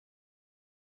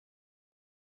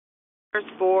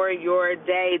For your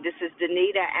day. This is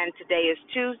Danita, and today is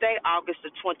Tuesday, August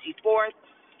the 24th,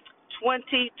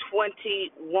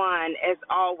 2021. As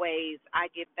always,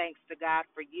 I give thanks to God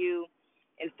for you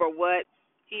and for what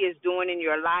He is doing in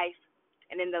your life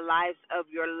and in the lives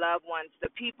of your loved ones, the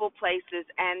people, places,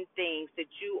 and things that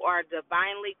you are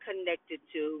divinely connected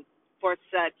to for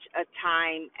such a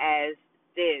time as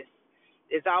this.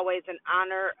 It's always an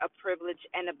honor, a privilege,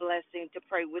 and a blessing to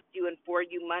pray with you and for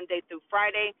you Monday through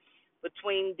Friday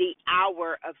between the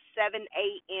hour of 7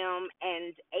 a.m.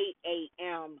 and 8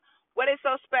 a.m. What is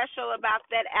so special about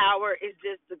that hour is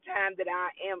just the time that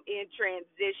I am in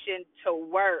transition to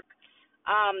work.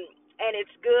 And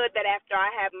it's good that after I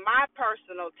have my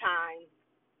personal time,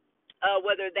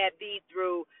 whether that be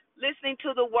through listening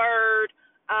to the word,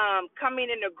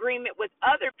 coming in agreement with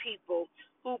other people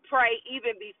who pray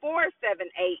even before 7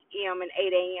 a.m. and 8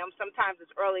 a.m., sometimes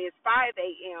as early as 5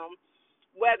 a.m.,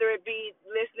 whether it be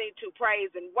listening to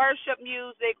praise and worship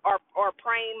music or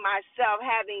praying myself,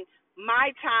 having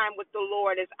my time with the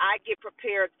Lord as I get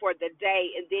prepared for the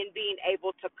day, and then being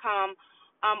able to come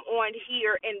on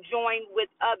here and join with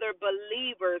other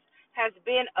believers has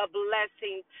been a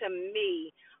blessing to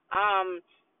me.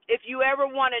 If you ever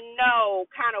want to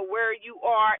know kind of where you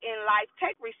are in life,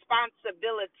 take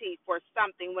responsibility for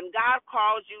something. When God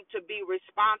calls you to be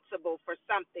responsible for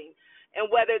something,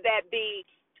 and whether that be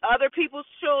other people's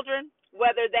children,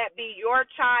 whether that be your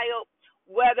child,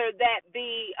 whether that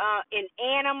be an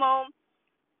animal,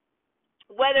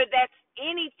 whether that's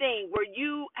anything where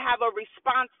you have a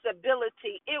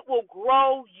responsibility, it will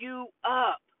grow you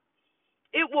up.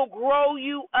 It will grow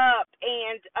you up,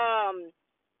 and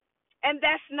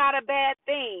that's not a bad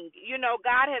thing. You know,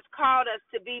 God has called us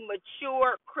to be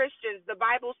mature Christians. The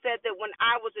Bible said that when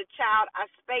I was a child, I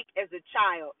spake as a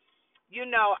child. You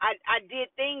know, I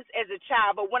did things as a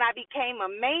child, but when I became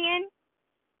a man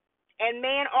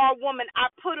or woman, I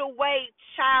put away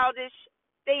childish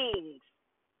things.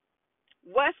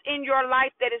 What's in your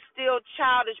life that is still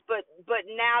childish, but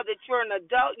now that you're an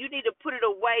adult, you need to put it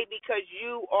away because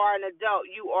you are an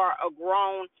adult. You are a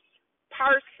grown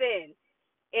person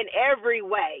in every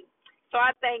way. So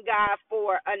I thank God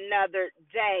for another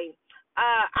day.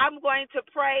 I'm going to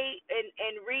pray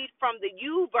and read from the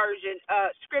YouVersion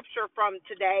scripture from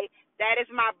today. That is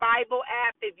my Bible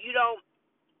app. If you don't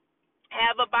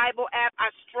have a Bible app, I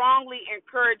strongly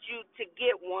encourage you to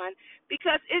get one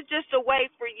because it's just a way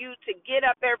for you to get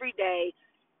up every day,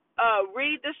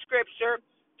 read the scripture,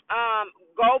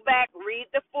 go back, read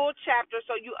the full chapter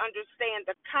so you understand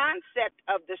the concept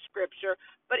of the scripture,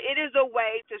 but it is a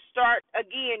way to start,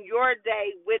 again, your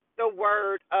day with the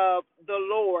word of the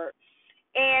Lord.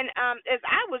 And as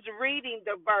I was reading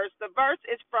the verse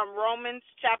is from Romans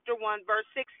chapter 1, verse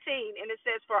 16, and it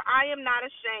says, "For I am not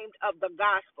ashamed of the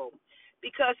gospel,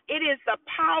 because it is the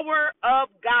power of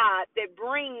God that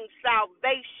brings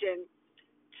salvation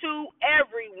to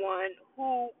everyone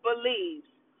who believes,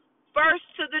 first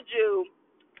to the Jew,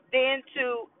 then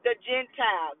to the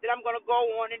Gentile." Then I'm going to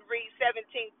go on and read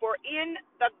 17. "For in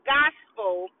the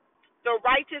gospel, the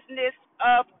righteousness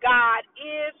of God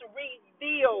is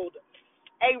revealed,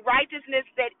 a righteousness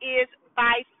that is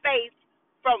by faith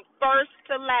from first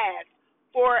to last.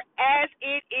 For as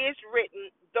it is written,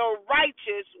 the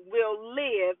righteous will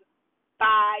live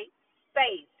by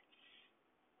faith."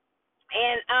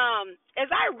 And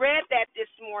as I read that this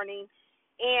morning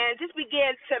and just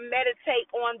began to meditate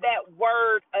on that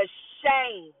word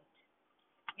ashamed,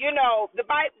 you know,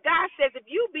 God says, if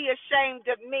you be ashamed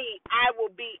of me, I will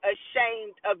be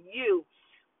ashamed of you.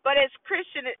 But as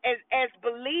Christians, as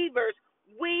believers,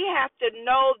 we have to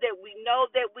know that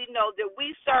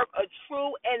we serve a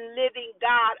true and living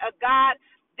God, a God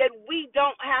that we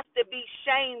don't have to be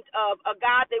ashamed of, a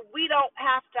God that we don't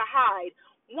have to hide.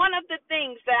 One of the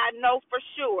things that I know for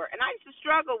sure, and I used to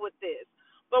struggle with this,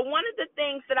 but one of the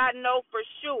things that I know for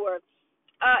sure,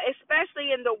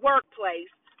 especially in the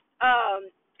workplace,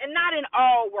 and not in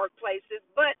all workplaces,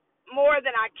 but more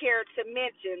than I care to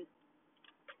mention,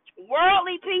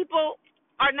 worldly people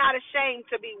are not ashamed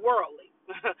to be worldly.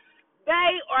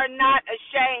 They are not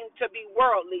ashamed to be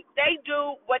worldly. They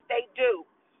do what they do.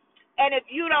 And if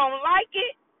you don't like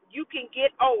it, you can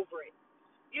get over it.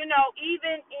 You know,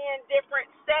 even in different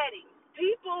settings,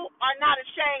 people are not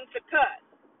ashamed to cuss.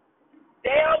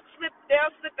 They'll slip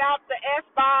out the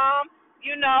S-bomb,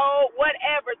 you know,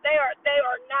 whatever. They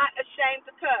are not ashamed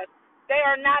to cuss. They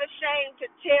are not ashamed to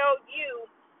tell you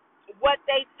what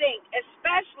they think,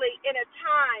 especially in a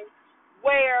time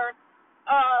where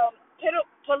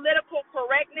political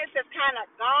correctness has kind of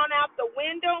gone out the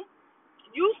window.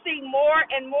 You see more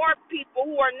and more people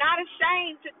who are not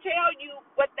ashamed to tell you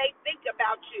what they think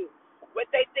about you. what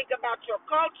they think about your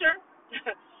culture,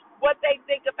 what they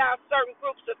think about certain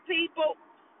groups of people,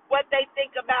 what they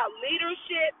think about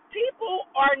leadership. People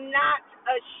are not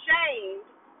ashamed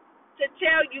to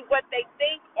tell you what they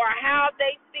think or how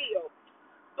they feel.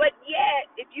 But yet,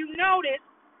 if you notice,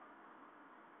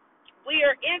 we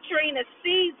are entering a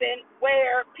season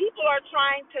where people are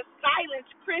trying to silence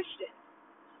Christians.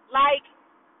 Like,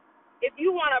 if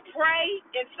you want to pray,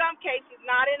 in some cases,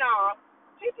 not in all,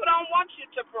 people don't want you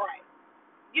to pray.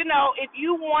 You know, if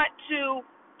you want to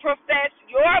profess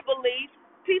your beliefs,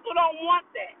 people don't want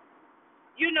that.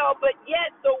 You know, but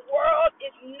yet the world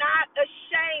is not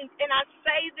ashamed. And I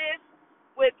say this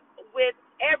with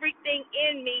everything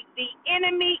in me. The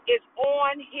enemy is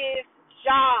on his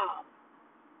job.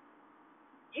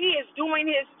 He is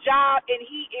doing his job, and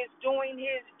he is doing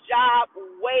his job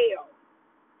well.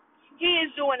 He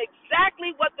is doing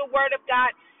exactly what the Word of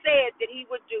God said that he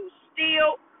would do: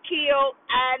 steal, kill,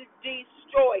 and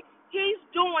destroy. He's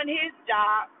doing his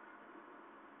job,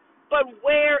 but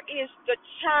where is the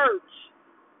church?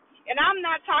 And I'm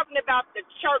not talking about the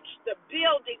church, the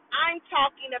building. I'm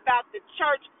talking about the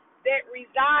church that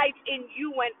resides in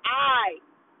you and I,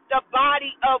 the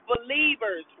body of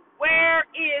believers. Where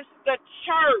is the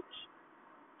church?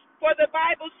 For the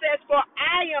Bible says, for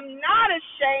I am not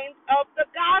ashamed of the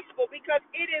gospel, because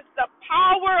it is the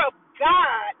power of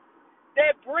God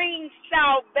that brings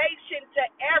salvation to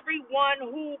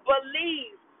everyone who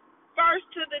believes. First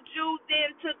to the Jew, then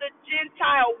to the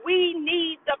Gentile. We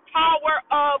need the power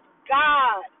of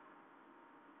God.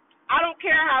 I don't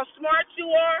care how smart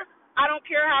you are. I don't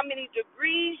care how many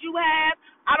degrees you have.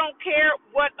 I don't care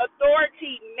what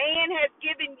authority man has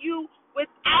given you.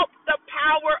 Without the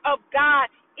power of God,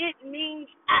 it means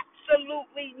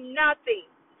absolutely nothing,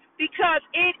 because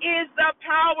it is the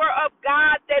power of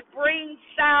God that brings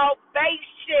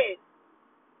salvation.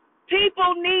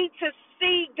 People need to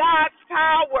see God's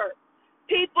power.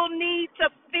 People need to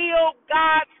feel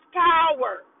God's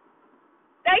power.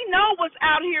 They know what's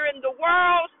out here in the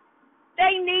world.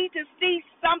 They need to see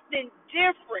something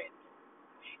different.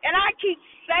 And I keep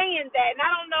saying that, and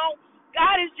I don't know,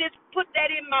 God has just put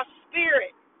that in my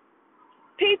spirit.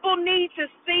 People need to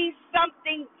see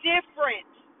something different.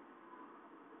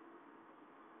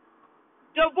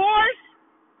 Divorce,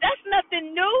 that's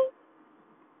nothing new.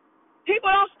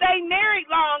 People don't stay married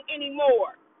long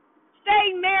anymore.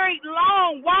 Stay married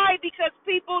long. Why? Because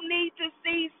people need to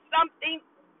see something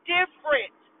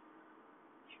different.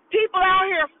 People out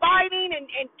here fighting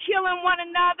and killing one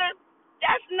another,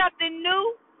 that's nothing new.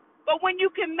 But when you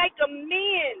can make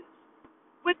amends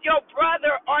with your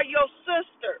brother or your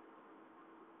sister,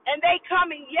 and they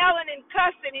come and yelling and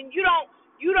cussing, and you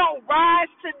don't rise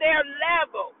to their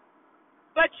level,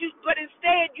 but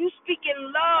instead you speak in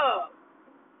love,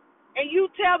 and you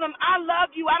tell them, I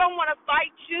love you, I don't want to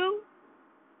fight you.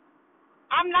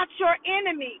 I'm not your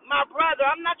enemy, my brother.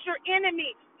 I'm not your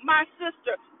enemy, my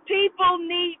sister. People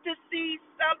need to see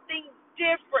something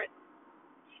different.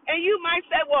 And you might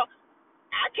say, well,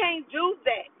 I can't do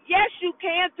that. Yes, you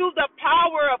can, through the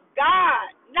power of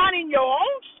God, not in your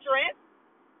own strength.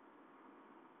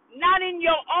 Not in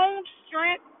your own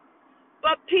strength,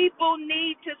 but people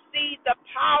need to see the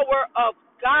power of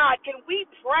God. Can we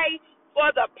pray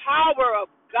for the power of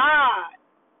God?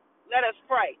 Let us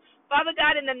pray. Father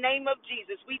God, in the name of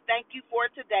Jesus, we thank you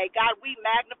for today. God, we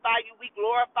magnify you. We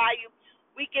glorify you.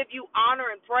 We give you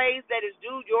honor and praise that is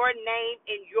due your name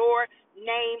and your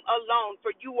name alone.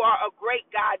 For you are a great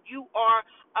God. You are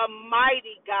a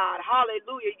mighty God.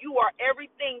 Hallelujah. You are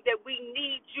everything that we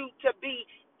need you to be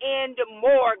and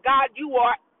more. God, you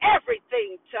are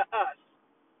everything to us.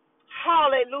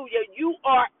 Hallelujah. You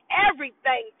are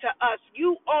everything to us.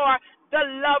 You are the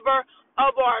lover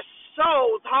of our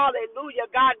souls. Hallelujah.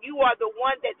 God, you are the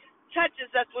one that touches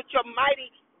us with your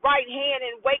mighty right hand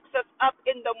and wakes us up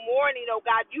in the morning, oh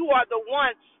God. You are the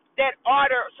one that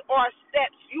orders our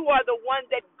steps. You are the one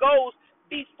that goes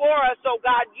before us, oh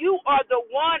God. You are the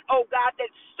one, oh God, that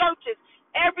searches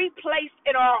every place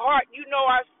in our heart. You know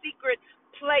our secret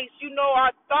place. You know our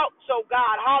thoughts, oh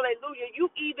God. Hallelujah. You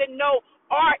even know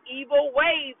our evil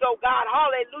ways, oh God.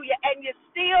 Hallelujah. And you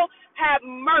still have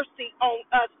mercy on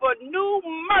us, for new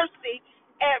mercy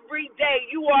every day.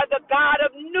 You are the God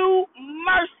of new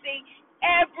mercy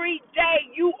every day.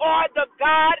 You are the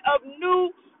God of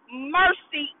new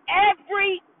mercy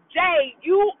every day.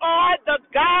 You are the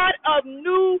God of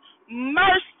new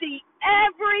mercy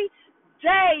every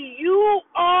day. You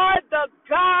are the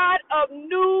God of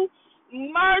new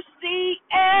mercy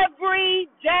every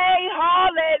day.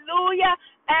 Hallelujah.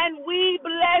 And we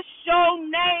bless your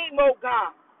name, oh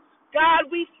God.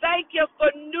 God, we thank you for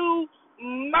new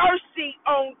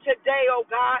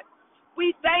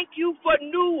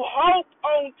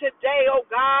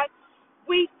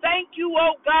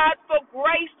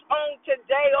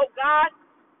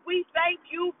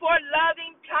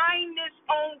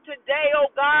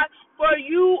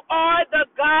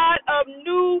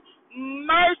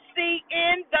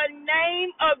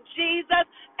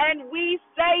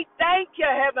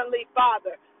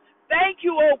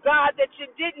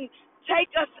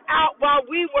while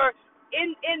we were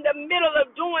in the middle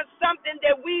of doing something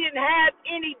that we didn't have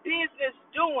any business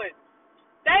doing.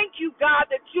 Thank you,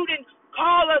 God, that you didn't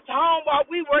call us home while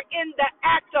we were in the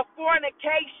act of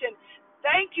fornication.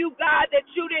 Thank you, God, that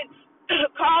you didn't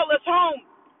call us home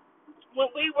when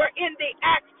we were in the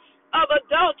act of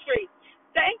adultery.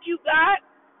 Thank you, God,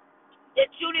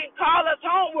 that you didn't call us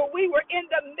home when we were in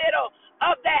the middle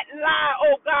of that lie,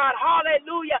 oh God.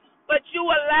 Hallelujah. But you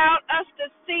allowed us to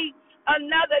see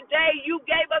another day. You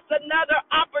gave us another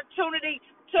opportunity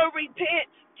to repent,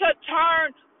 to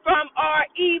turn from our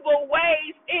evil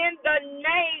ways in the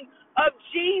name of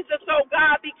Jesus, oh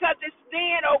God, because it's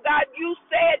then, oh God, you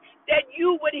said that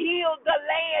you would heal the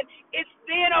land. It's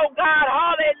then, oh God,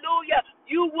 hallelujah,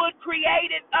 you would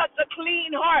create in us a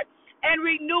clean heart and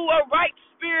renew a right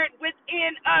spirit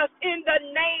within us in the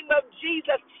name of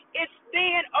Jesus. It's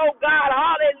then, oh God,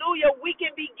 hallelujah, we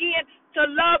can begin to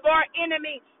love our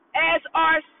enemy as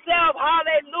ourselves,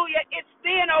 hallelujah. It's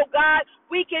then, oh God,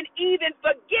 we can even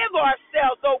forgive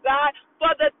ourselves, oh God,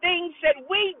 for the things that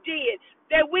we did,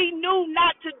 that we knew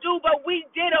not to do, but we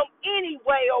did them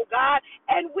anyway, oh God.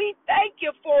 And we thank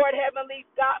you for it, Heavenly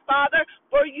God, Father,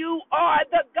 for you are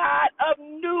the God of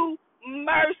new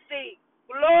mercy.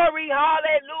 Glory,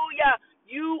 hallelujah.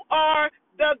 You are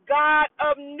the God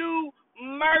of new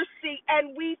mercy,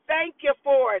 and we thank you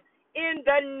for it in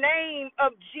the name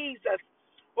of Jesus.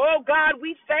 Oh God,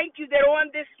 we thank you that on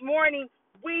this morning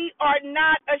we are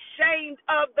not ashamed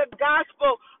of the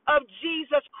gospel of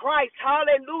Jesus Christ.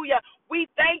 Hallelujah. We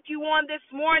thank you on this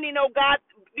morning, oh God,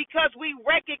 because we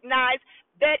recognize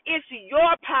that it's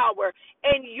your power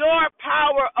and your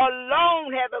power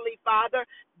alone, Heavenly Father,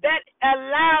 that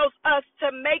allows us to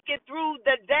make it through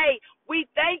the day. We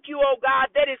thank you, oh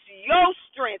God, that it's your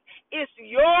strength, it's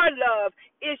your love,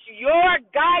 it's your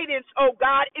guidance, oh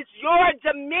God, it's your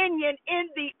dominion in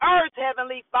the earth,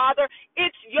 Heavenly Father.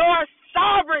 It's your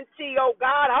sovereignty, oh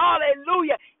God,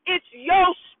 hallelujah. It's your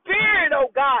spirit,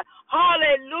 oh God,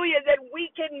 hallelujah, that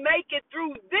we can make it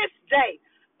through this day,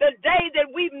 the day that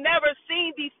we've never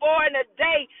seen before and a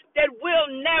day that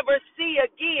we'll never see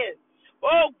again.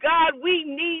 Oh God, we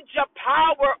need your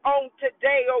power on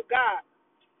today, oh God.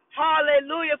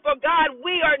 Hallelujah. For God,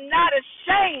 we are not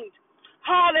ashamed,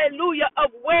 hallelujah,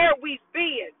 of where we've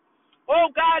been.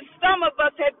 Oh God, some of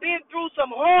us have been through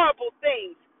some horrible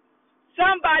things.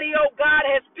 Somebody, oh God,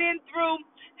 has been through,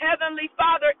 Heavenly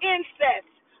Father, incest.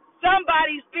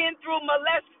 Somebody's been through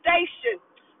molestation.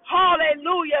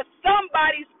 Hallelujah.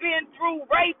 Somebody's been through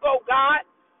rape, oh God.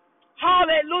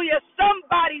 Hallelujah.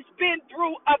 Somebody's been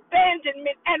through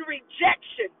abandonment and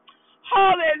rejection.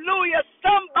 Hallelujah.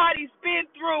 Somebody's been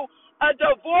through a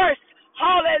divorce.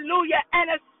 Hallelujah.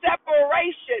 And a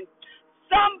separation.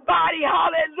 Somebody,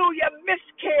 hallelujah,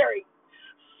 miscarried.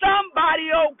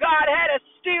 Somebody, oh God, had a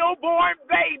stillborn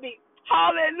baby.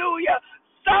 Hallelujah.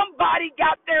 Somebody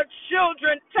got their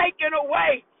children taken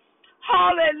away.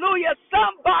 Hallelujah.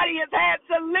 Somebody has had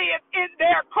to live in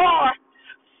their car.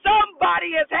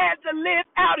 Somebody has had to live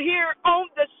out here on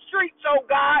the streets, oh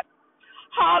God.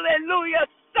 Hallelujah.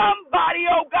 Somebody,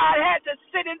 oh God, had to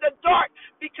sit in the dark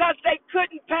because they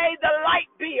couldn't pay the light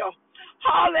bill.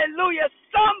 Hallelujah.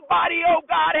 Somebody, oh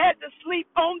God, had to sleep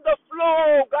on the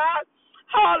floor, oh God.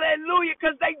 Hallelujah,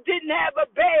 because they didn't have a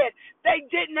bed. They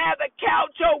didn't have a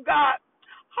couch, oh God.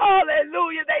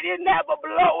 Hallelujah. They didn't have a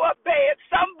blow-up bed.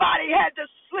 Somebody had to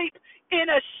sleep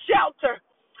in a shelter.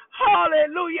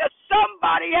 Hallelujah.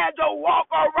 Somebody had to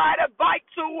walk or ride a bike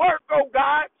to work, oh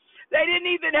God. They didn't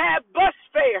even have bus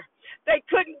fare. They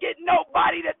couldn't get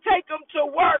nobody to take them to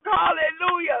work.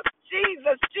 Hallelujah.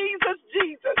 Jesus, Jesus,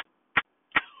 Jesus.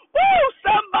 Woo!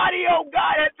 Somebody, oh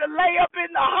God, had to lay up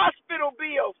in the hospital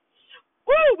bill.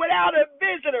 Woo! Without a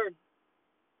visitor.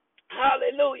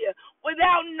 Hallelujah.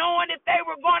 Without knowing if they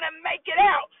were going to make it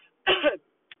out.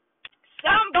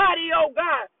 Somebody, oh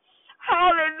God,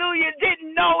 hallelujah,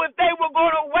 didn't know if they were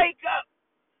going to wake up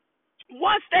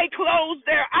once they closed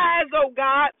their eyes, oh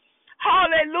God.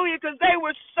 Hallelujah, because they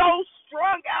were so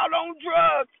strung out on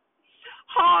drugs.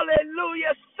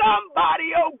 Hallelujah.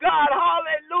 Somebody, oh God,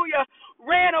 hallelujah,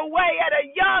 ran away at a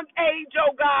young age,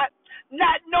 oh God,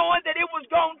 not knowing that it was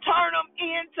going to turn them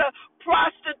into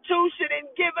prostitution and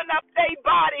giving up their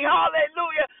body,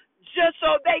 hallelujah, just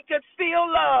so they could feel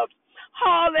loved.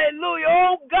 Hallelujah.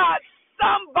 Oh God,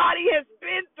 somebody has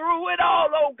been through it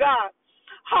all, oh God.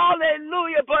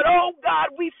 Hallelujah. But oh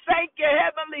God, we thank you,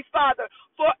 Heavenly Father,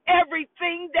 for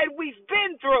everything that we've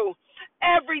been through,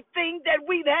 everything that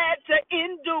we've had to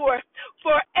endure,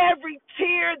 for every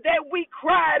tear that we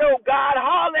cried, oh God.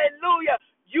 Hallelujah.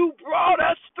 You brought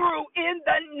us through in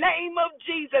the name of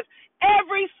Jesus.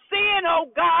 Every sin,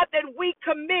 oh God, that we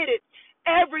committed,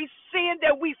 every sin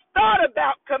that we thought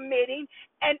about committing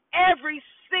and every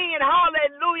sin,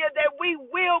 hallelujah, that we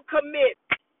will commit.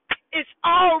 It's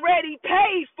already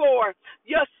paid for.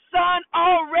 Your son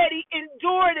already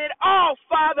endured it all,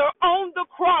 Father, on the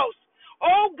cross.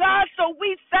 Oh, God, so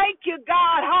we thank you,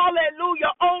 God,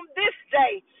 hallelujah, on this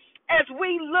day as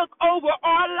we look over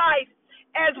our life,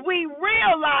 as we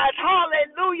realize,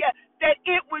 hallelujah, that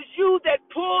it was you that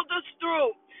pulled us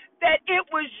through, that it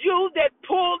was you that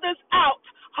pulled us out,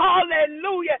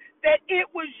 hallelujah, that it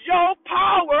was your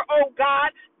power, oh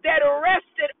God, that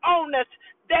rested on us,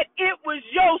 that it was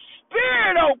your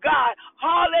spirit, oh God,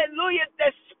 hallelujah,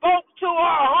 that spoke to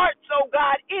our hearts, oh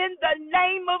God, in the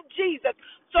name of Jesus.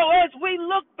 So as we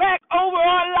look back over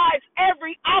our lives,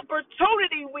 every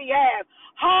opportunity we have,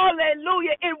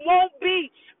 hallelujah, it won't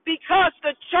be because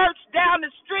the church down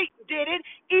the street did it,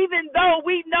 even though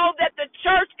we know that the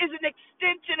church is an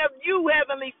extension of you,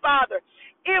 Heavenly Father.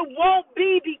 It won't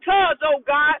be because, oh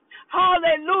God,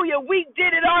 hallelujah, we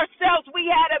did it ourselves. We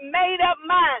had a made-up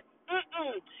mind.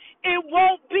 It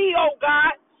won't be, oh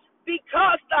God,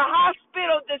 because the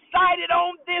hospital decided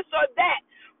on this or that.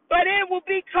 But it will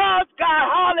be because, God,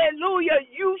 hallelujah,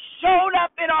 you showed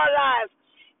up in our lives.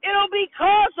 It'll be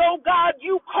because, oh God,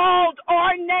 you called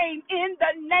our name in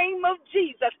the name of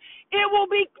Jesus. It will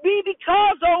be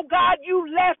because, oh God, you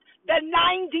left the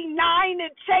 99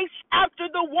 and chased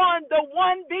after the one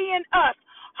being us.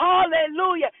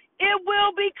 Hallelujah. It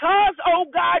will because, oh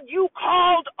God, you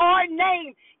called our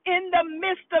name in the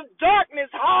midst of darkness.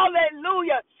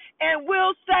 Hallelujah. And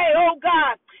we'll say, oh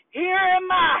God, here am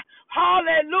I.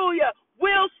 Hallelujah.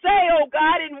 We'll say, oh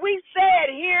God, and we said,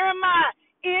 here am I.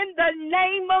 In the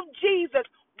name of Jesus,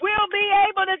 we'll be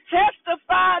able to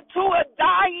testify to a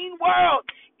dying world.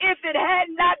 If it had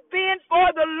not been for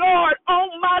the Lord on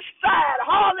my side,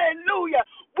 hallelujah,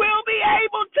 we'll be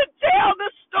able to tell the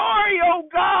story, oh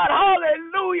God,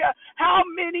 hallelujah, how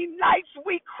many nights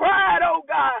we cried, oh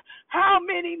God, how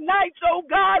many nights, oh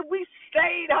God, we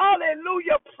stayed,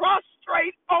 hallelujah,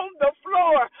 prostrate on the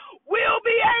floor. We'll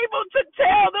be able to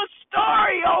tell the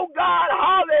story, oh God,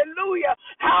 hallelujah,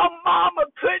 how mama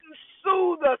couldn't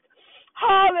soothe us.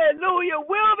 Hallelujah.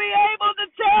 We'll be able to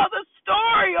tell the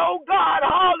story, oh God,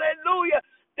 hallelujah,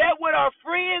 that when our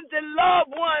friends and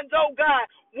loved ones, oh God,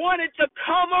 wanted to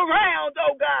come around,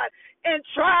 oh God, and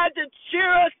tried to cheer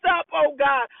us up, oh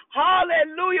God,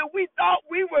 hallelujah, we thought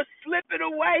we were slipping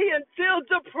away until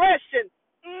depression.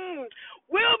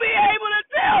 We'll be able to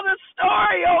tell the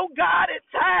story, oh God, at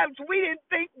times we didn't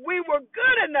think we were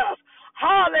good enough.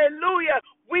 Hallelujah.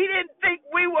 We didn't think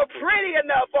we were pretty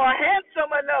enough or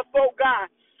handsome enough, oh God.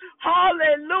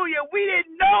 Hallelujah. We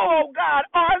didn't know, oh God,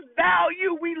 our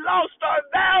value. We lost our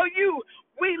value.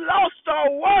 We lost our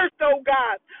worth, oh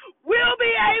God. We'll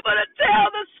be able to tell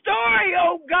the story,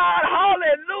 oh God,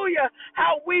 hallelujah,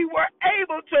 how we were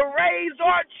able to raise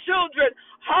our children,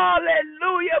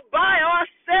 hallelujah, by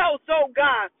ourselves, oh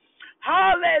God.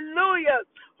 Hallelujah.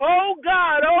 Oh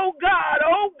God, oh God,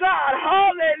 oh God,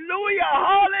 hallelujah,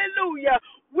 hallelujah.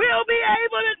 We'll be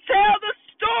able to tell the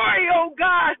story, oh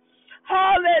God,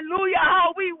 hallelujah,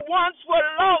 how we once were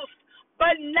lost,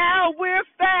 but now we're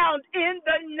found in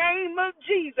the name of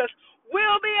Jesus.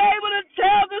 We'll be able to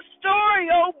tell the story,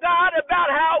 oh God,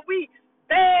 about how we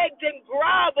begged and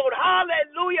groveled,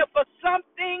 hallelujah, for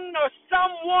something or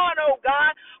someone, oh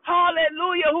God,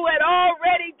 hallelujah, who had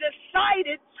already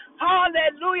decided,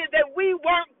 hallelujah, that we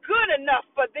weren't good enough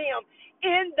for them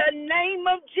in the name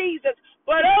of Jesus.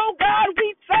 But, oh God,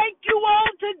 we thank you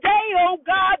on today, oh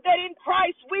God, that in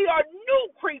Christ we are new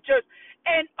creatures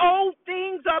and old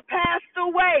things are passed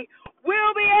away.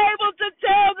 We'll be able to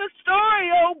tell the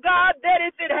story, oh God, that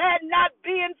if it had not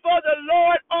been for the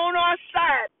Lord on our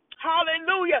side,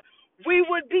 hallelujah, we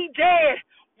would be dead.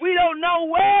 We don't know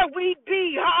where we'd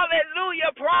be,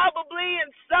 hallelujah, probably in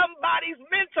somebody's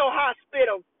mental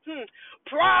hospital,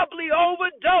 probably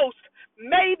overdosed,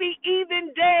 maybe even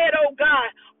dead, oh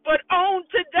God. But on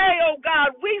today, oh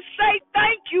God, we say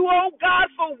thank you, oh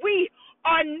God, for we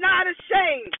are not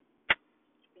ashamed.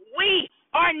 We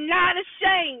are not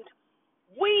ashamed.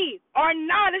 We are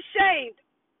not ashamed.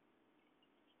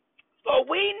 For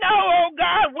we know, oh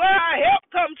God, where our help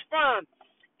comes from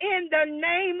in the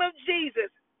name of Jesus.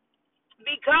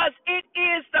 Because it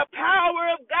is the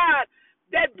power of God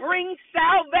that brings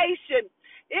salvation.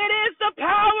 It is the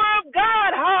power of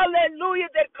God, hallelujah,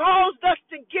 that caused us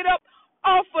to get up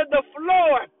off of the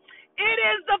floor. It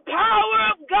is the power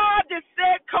of God that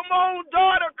said, come on,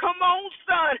 daughter, come on,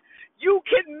 son, you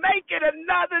can make it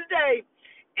another day.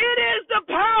 It is the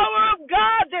power of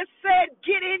God that said,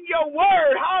 get in your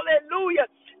word, hallelujah.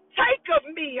 Take of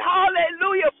me,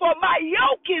 hallelujah, for my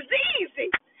yoke is easy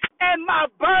are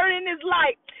burning is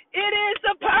light. It is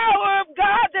the power of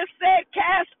God that said,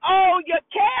 cast all your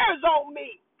cares on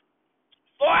me,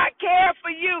 for I care for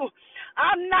you.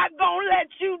 I'm not going to let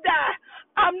you die.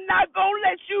 I'm not going to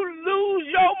let you lose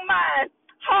your mind.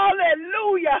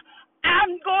 Hallelujah.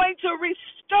 I'm going to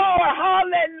restore,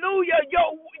 hallelujah,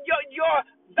 your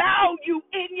value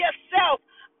in yourself.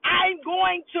 I'm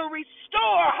going to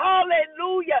restore,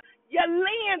 hallelujah, your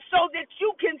lens so that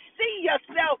you can see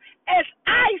yourself as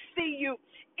I see you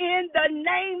in the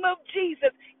name of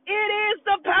Jesus. It is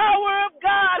the power of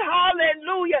God,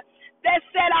 hallelujah, that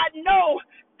said, I know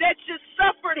that you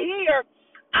suffered here.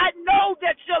 I know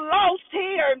that you lost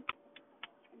here.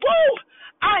 Woo!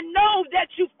 I know that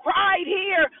you've cried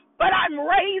here, but I'm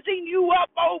raising you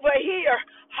up over here.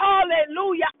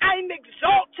 Hallelujah. I'm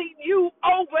exalting you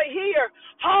over here.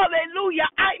 Hallelujah.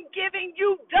 I'm giving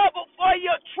you double for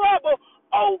your trouble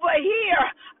over here.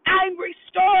 I'm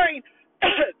restoring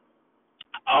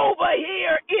over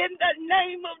here in the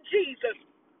name of Jesus.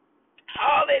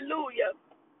 Hallelujah.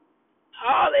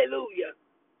 Hallelujah.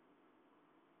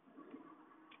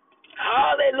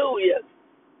 Hallelujah.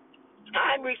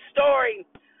 I'm restoring.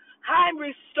 I'm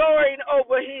restoring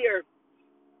over here.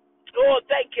 Oh,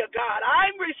 thank you, God.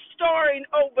 I'm restoring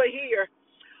over here.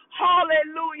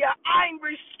 Hallelujah. I'm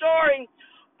restoring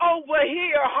over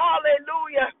here.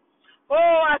 Hallelujah.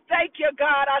 Oh, I thank you,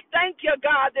 God. I thank you,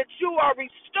 God, that you are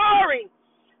restoring.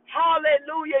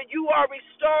 Hallelujah. You are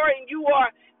restoring. You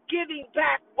are giving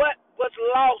back what was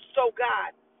lost, oh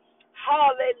God.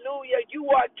 Hallelujah. You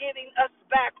are giving us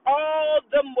back all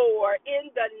the more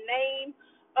in the name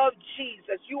of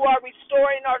Jesus. You are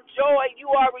restoring our joy.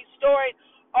 You are restoring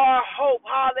our hope.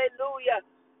 Hallelujah.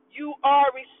 You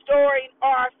are restoring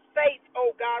our faith,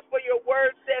 oh God, for your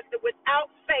word says that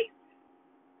without faith,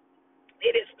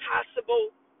 it is possible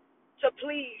to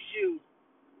please you.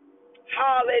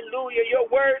 Hallelujah. Your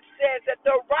word says that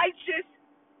the righteous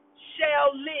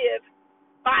shall live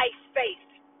by faith.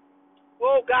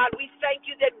 Oh, God, we thank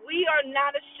you that we are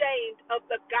not ashamed of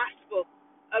the gospel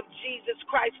of Jesus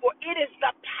Christ, for it is the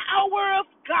power of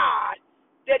God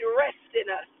that rests in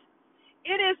us.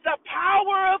 It is the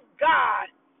power of God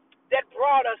that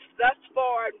brought us thus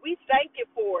far, and we thank you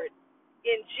for it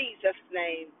in Jesus'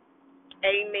 name.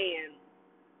 Amen.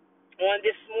 On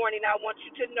this morning, I want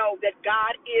you to know that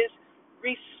God is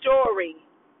restoring.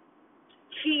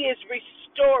 He is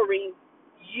restoring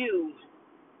you.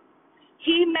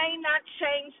 He may not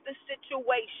change the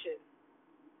situation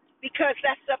because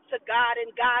that's up to God,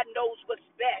 and God knows what's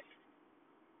best.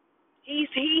 He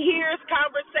hears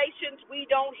conversations we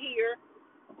don't hear.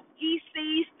 He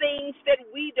sees things that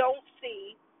we don't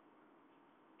see,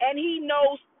 and he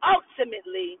knows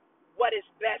ultimately what is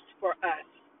best for us.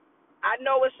 I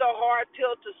know it's a hard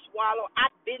pill to swallow.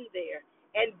 I've been there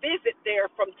and visit there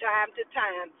from time to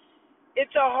time.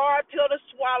 It's a hard pill to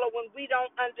swallow when we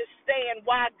don't understand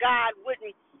why God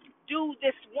wouldn't do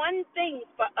this one thing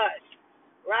for us,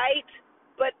 right?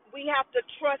 But we have to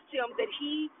trust him that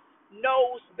he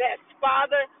knows best.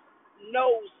 Father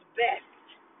knows best.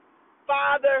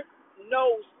 Father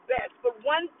knows best. But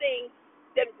one thing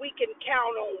that we can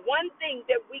count on, one thing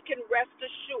that we can rest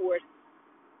assured,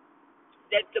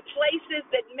 that the places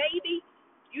that maybe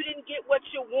you didn't get what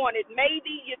you wanted,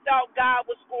 maybe you thought God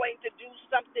was going to do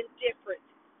something different,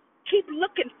 keep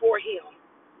looking for him,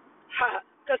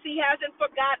 because he hasn't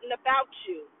forgotten about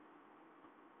you.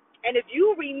 And if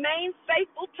you remain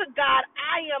faithful to God,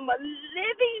 I am a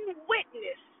living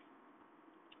witness.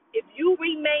 If you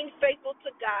remain faithful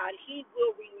to God, he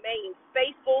will remain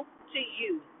faithful to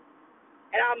you.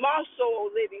 And I'm also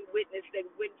a living witness that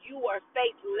when you are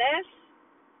faithless,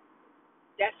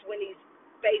 that's when he's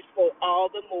faithful all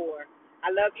the more.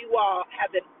 I love you all. Have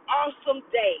an awesome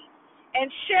day. And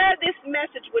share this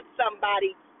message with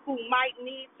somebody who might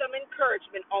need some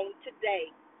encouragement on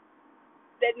today.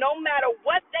 That no matter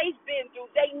what they've been through,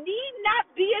 they need not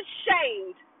be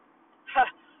ashamed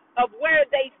of where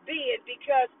they've been,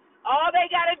 because all they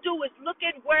got to do is look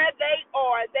at where they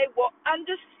are. They will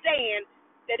understand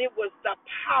that it was the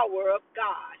power of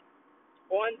God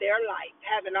on their life.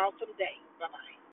 Have an awesome day. Bye-bye.